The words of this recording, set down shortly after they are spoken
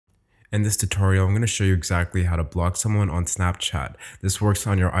In this tutorial, I'm going to show you exactly how to block someone on Snapchat. This works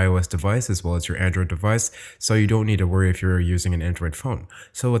on your iOS device as well as your Android device, so you don't need to worry if you're using an Android phone.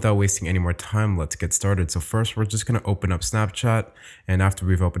 So without wasting any more time, let's get started. So first, we're just going to open up Snapchat, and after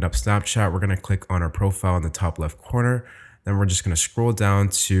we've opened up Snapchat, we're going to click on our profile in the top left corner. Then we're just going to scroll down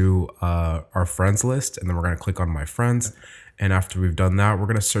to our friends list, and then we're going to click on my friends. And after we've done that, we're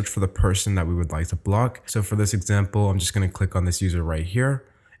going to search for the person that we would like to block. So for this example, I'm just going to click on this user right here.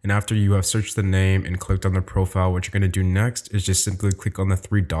 And after you have searched the name and clicked on the profile, what you're going to do next is just simply click on the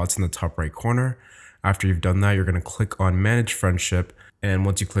three dots in the top right corner. After you've done that, you're going to click on Manage Friendship. And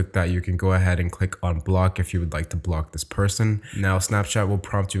once you click that, you can go ahead and click on Block if you would like to block this person. Now, Snapchat will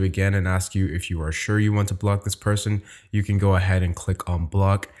prompt you again and ask you if you are sure you want to block this person. You can go ahead and click on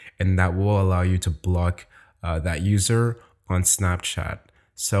Block, and that will allow you to block that user on Snapchat.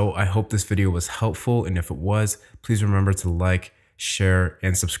 So I hope this video was helpful, and if it was, please remember to like, share,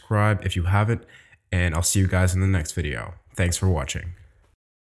 and subscribe if you haven't, and I'll see you guys in the next video. Thanks for watching.